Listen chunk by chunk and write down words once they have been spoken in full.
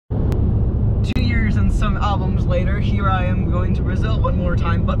And some albums later, here I am going to Brazil one more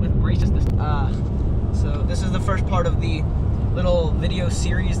time, but with braces this time. So this is the first part of the little video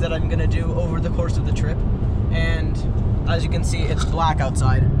series that I'm gonna do over the course of the trip. And as you can see, it's black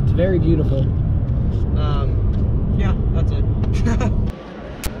outside. It's very beautiful. Yeah, that's it.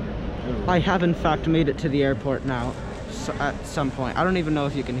 I have in fact made it to the airport now, so at some point. I don't even know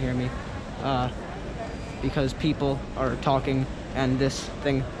if you can hear me, because people are talking and this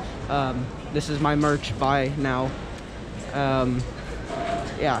thing. This is my merch buy now.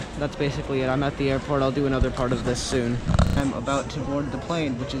 Yeah, that's basically it. I'm at the airport. I'll do another part of this soon. I'm about to board the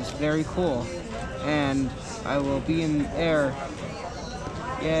plane, which is very cool. And I will be in air.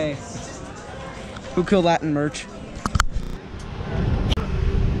 Yay. Who killed that in merch?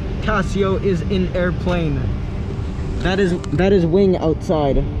 Casio is in airplane. That is wing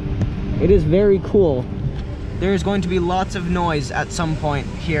outside. It is very cool. There is going to be lots of noise at some point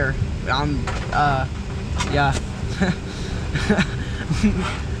here. Yeah.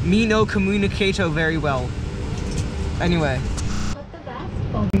 Me no communicato very well. Anyway. Put the vest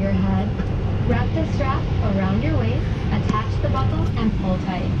over your head. Wrap the strap around your waist. Attach the buckle and pull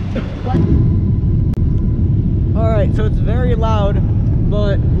tight. Alright, so it's very loud,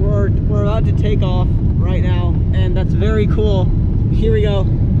 but we're about to take off right now, and that's very cool. Here we go.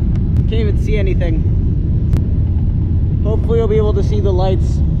 Can't even see anything. Hopefully you'll be able to see the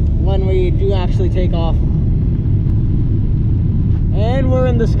lights when we do actually take off. And we're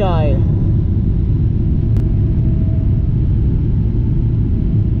in the sky.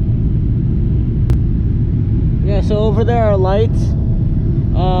 Yeah, so over there are lights.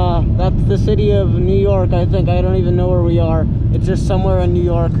 That's the city of New York, I think. I don't even know where we are. It's just somewhere in New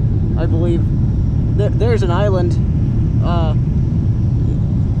York, I believe. There's an island.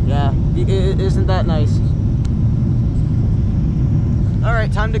 Yeah, isn't that nice?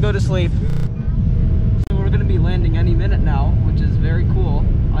 Alright, time to go to sleep. So we're gonna be landing any minute now, which is very cool.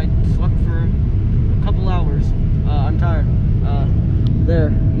 I slept for a couple hours. I'm tired.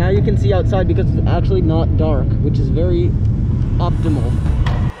 There. Now you can see outside because it's actually not dark, which is very optimal.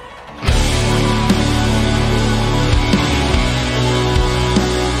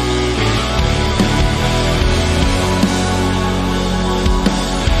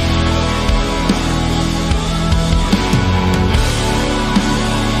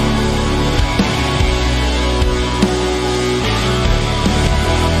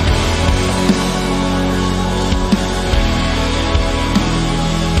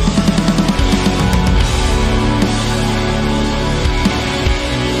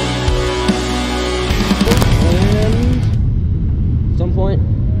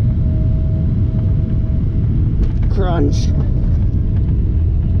 Crunch.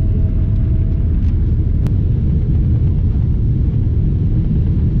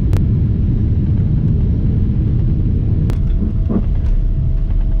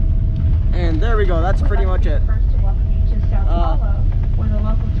 And there we go. That's pretty much it.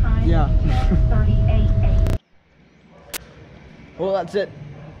 Yeah. Well, that's it.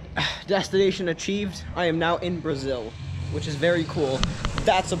 Destination achieved. I am now in Brazil, which is very cool.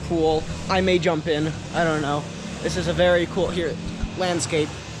 That's a pool. I may jump in. I don't know. This is a very cool landscape.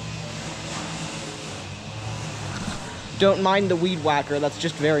 Don't mind the weed whacker. That's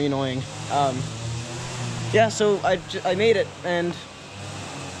just very annoying. Yeah, so I made it, and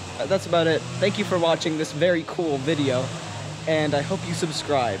that's about it. Thank you for watching this very cool video, and I hope you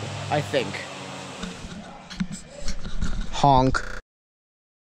subscribe. I think. Honk.